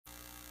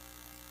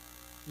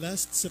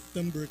Last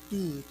September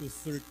 2 to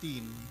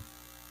 13,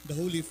 the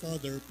Holy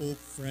Father,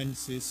 Pope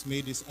Francis,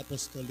 made his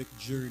apostolic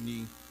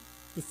journey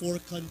to 4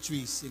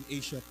 countries in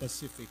Asia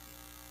Pacific: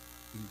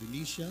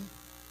 Indonesia,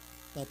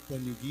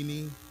 Papua New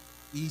Guinea,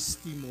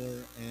 East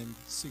Timor, and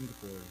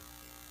Singapore.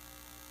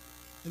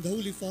 And the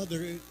Holy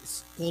Father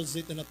calls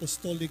it an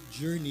apostolic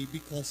journey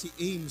because he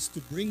aims to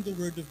bring the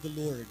word of the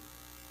Lord,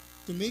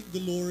 to make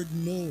the Lord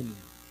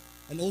known,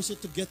 and also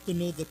to get to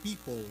know the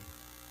people,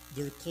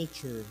 their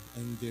culture,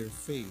 and their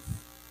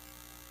faith.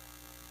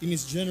 In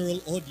his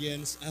general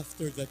audience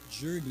after that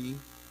journey,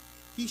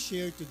 he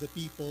shared to the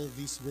people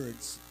these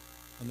words,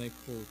 and I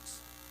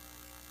quote,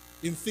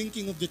 "In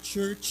thinking of the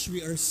church,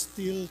 we are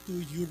still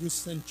too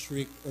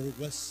Eurocentric or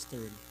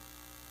Western,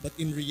 but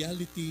in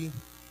reality,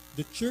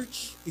 the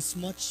church is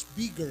much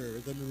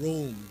bigger than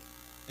Rome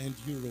and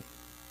Europe.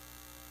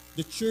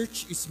 The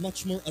church is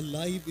much more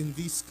alive in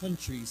these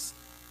countries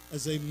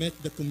as I met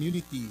the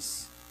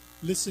communities,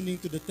 listening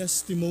to the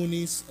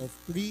testimonies of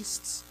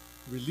priests,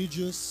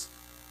 religious,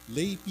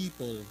 lay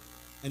people,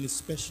 and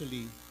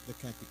especially the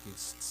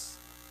catechists."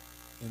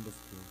 End of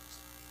quote.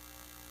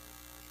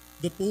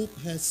 The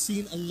Pope has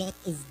seen a lot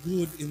of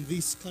good in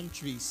these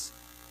countries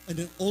and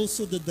then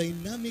also the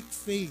dynamic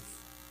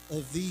faith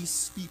of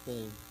these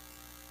people.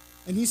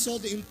 And he saw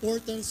the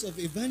importance of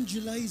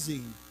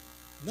evangelizing,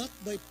 not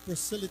by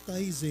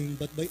proselytizing,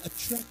 but by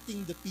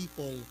attracting the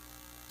people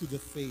to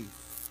the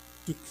faith,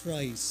 to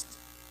Christ,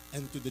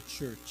 and to the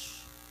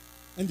church.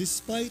 And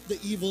despite the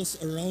evils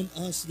around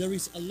us, there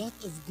is a lot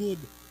of good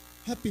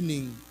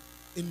happening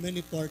in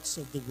many parts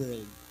of the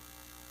world.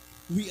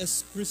 We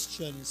as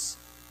Christians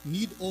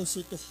need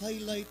also to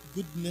highlight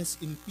goodness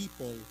in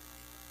people,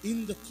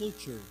 in the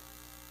culture,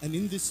 and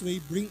in this way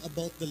bring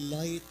about the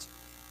light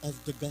of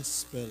the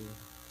gospel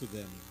to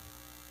them.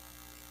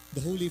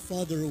 The Holy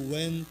Father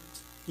went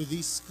to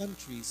these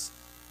countries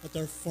that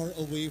are far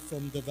away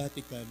from the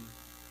Vatican.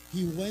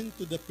 He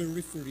went to the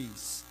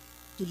peripheries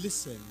to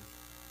listen,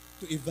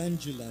 to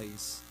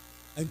evangelize,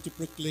 and to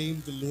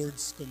proclaim the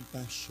Lord's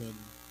compassion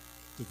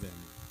to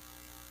them.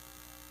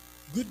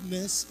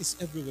 Goodness is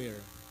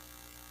everywhere,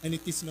 and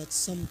it is not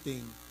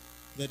something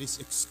that is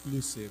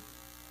exclusive.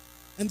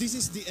 And this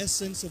is the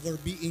essence of our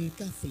being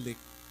Catholic.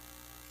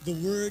 The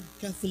word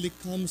Catholic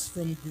comes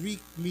from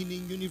Greek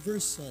meaning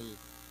universal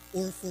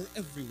or for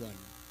everyone.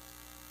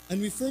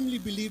 And we firmly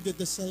believe that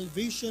the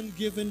salvation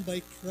given by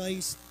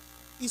Christ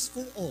is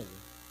for all,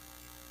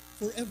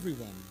 for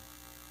everyone,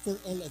 for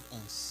all of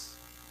us.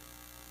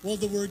 While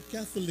the word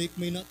Catholic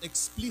may not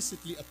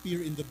explicitly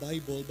appear in the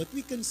Bible, but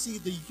we can see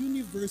the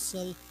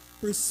universal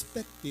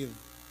perspective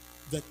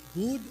that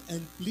good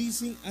and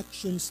pleasing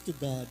actions to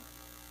God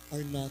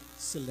are not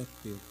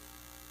selective.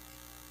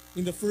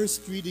 In the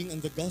first reading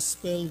on the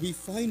Gospel, we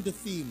find the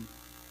theme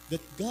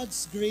that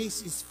God's grace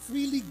is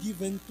freely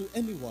given to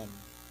anyone.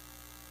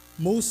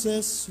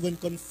 Moses, when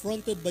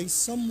confronted by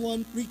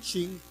someone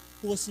preaching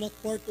who was not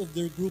part of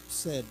their group,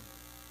 said,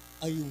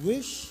 "I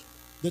wish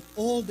that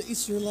all the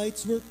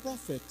Israelites were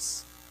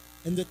prophets,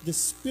 and that the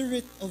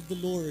Spirit of the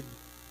Lord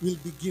will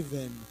be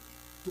given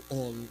to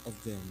all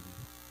of them."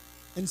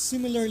 And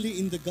similarly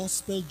in the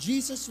Gospel,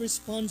 Jesus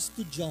responds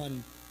to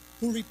John,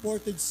 who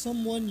reported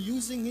someone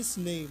using his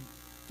name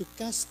to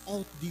cast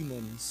out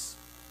demons,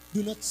 "Do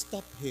not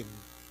stop him,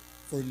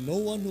 for no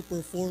one who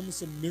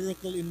performs a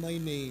miracle in my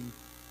name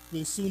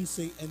will soon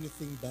say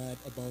anything bad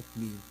about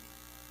me.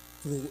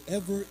 For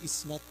whoever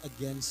is not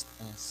against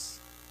us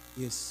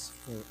is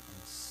for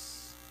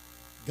us."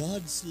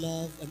 God's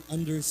love and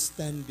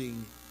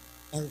understanding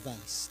are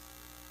vast.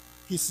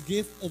 His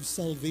gift of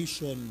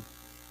salvation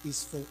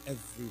is for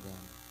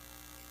everyone,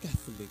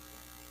 Catholic.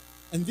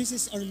 And this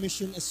is our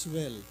mission as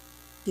well,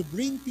 to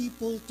bring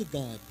people to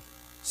God,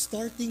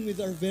 starting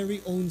with our very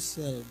own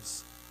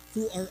selves,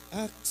 through our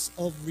acts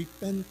of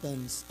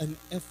repentance and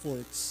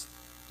efforts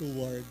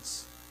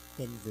towards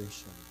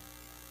conversion.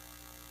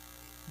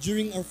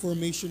 During our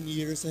formation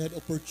years, I had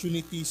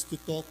opportunities to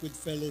talk with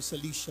fellow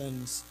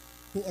Salesians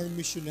who are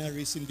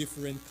missionaries in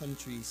different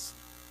countries.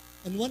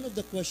 And one of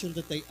the questions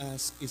that I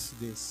ask is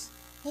this: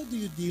 how do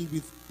you deal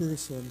with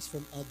persons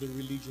from other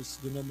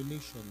religious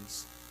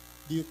denominations?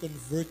 Do you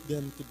convert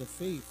them to the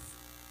faith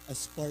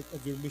as part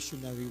of your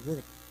missionary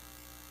work?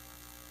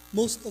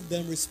 Most of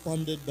them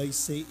responded by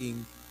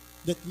saying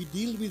that we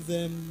deal with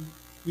them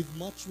with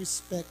much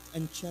respect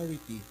and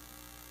charity.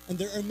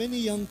 And there are many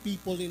young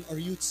people in our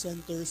youth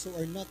centers who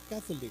are not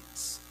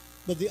Catholics,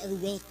 but they are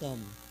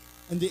welcome,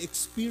 and they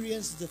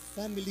experience the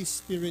family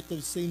spirit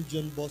of St.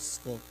 John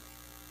Bosco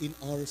in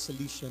our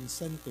Salesian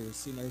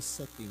centers, in our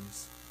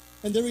settings.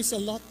 And there is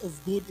a lot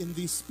of good in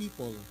these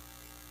people.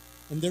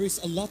 And there is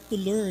a lot to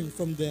learn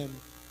from them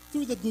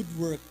through the good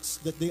works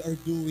that they are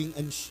doing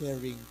and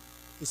sharing,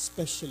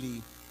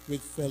 especially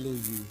with fellow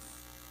youth.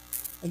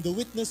 And the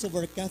witness of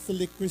our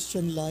Catholic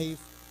Christian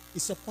life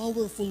is a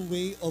powerful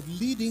way of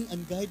leading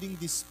and guiding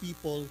these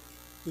people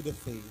to the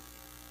faith.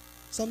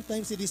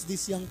 Sometimes it is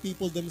these young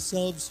people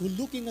themselves who,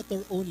 looking at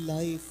our own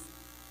life,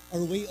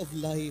 our way of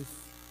life,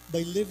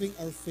 by living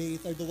our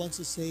faith, are the ones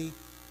who say,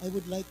 "I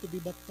would like to be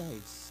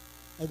baptized.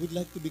 I would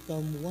like to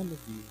become one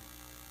of you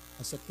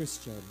as a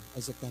Christian,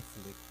 as a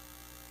Catholic.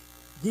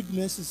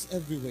 Goodness is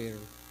everywhere,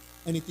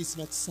 and it is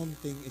not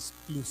something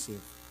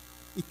exclusive.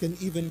 It can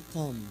even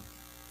come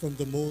from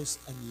the most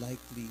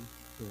unlikely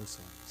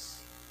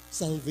persons.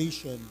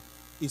 Salvation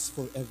is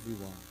for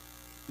everyone,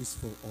 is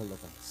for all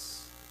of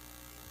us.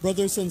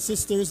 Brothers and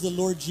sisters, the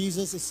Lord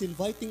Jesus is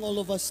inviting all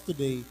of us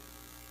today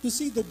to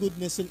see the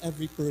goodness in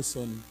every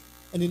person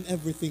and in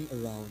everything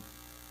around.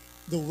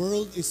 The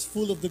world is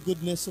full of the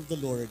goodness of the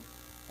Lord,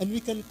 and we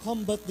can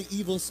combat the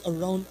evils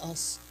around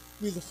us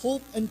with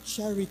hope and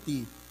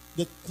charity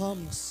that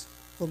comes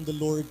from the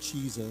Lord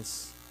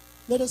Jesus.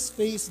 Let us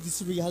face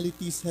these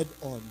realities head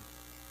on,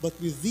 but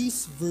with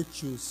these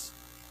virtues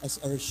as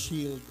our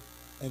shield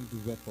and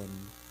weapon.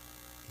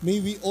 May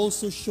we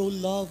also show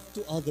love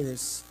to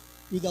others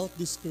without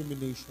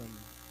discrimination.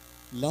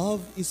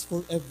 Love is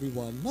for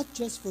everyone, not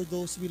just for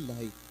those we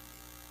like,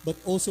 but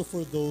also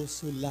for those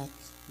who lack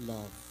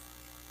love.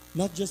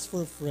 Not just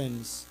for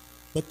friends,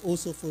 but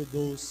also for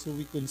those who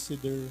we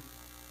consider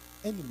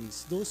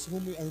enemies, those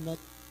whom we are not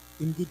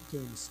in good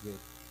terms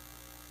with.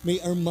 May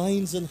our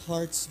minds and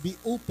hearts be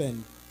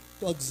open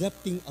to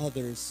accepting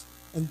others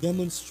and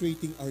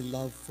demonstrating our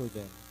love for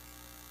them.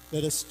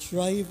 Let us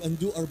strive and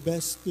do our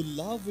best to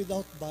love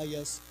without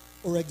bias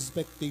or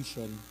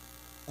expectation,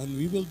 and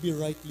we will be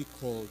rightly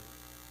called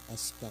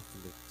as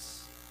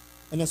Catholics.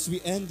 And as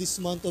we end this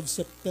month of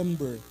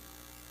September,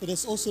 let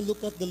us also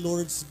look at the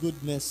Lord's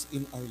goodness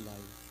in our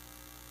life.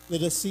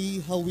 Let us see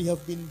how we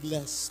have been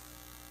blessed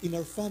in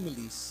our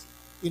families,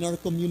 in our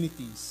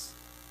communities,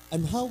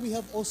 and how we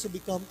have also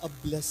become a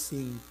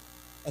blessing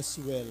as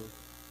well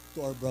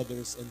to our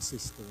brothers and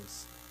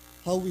sisters.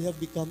 How we have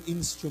become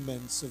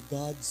instruments of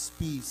God's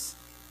peace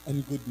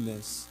and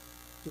goodness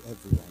to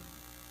everyone.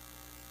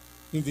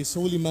 In this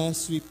Holy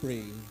Mass we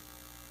pray,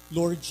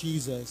 Lord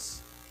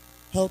Jesus,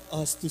 help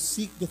us to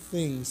seek the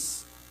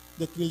things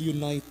that will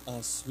unite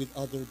us with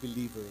other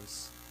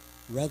believers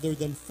rather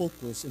than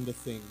focus on the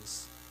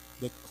things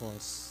that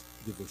cause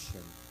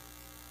division.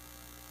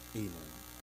 Amen.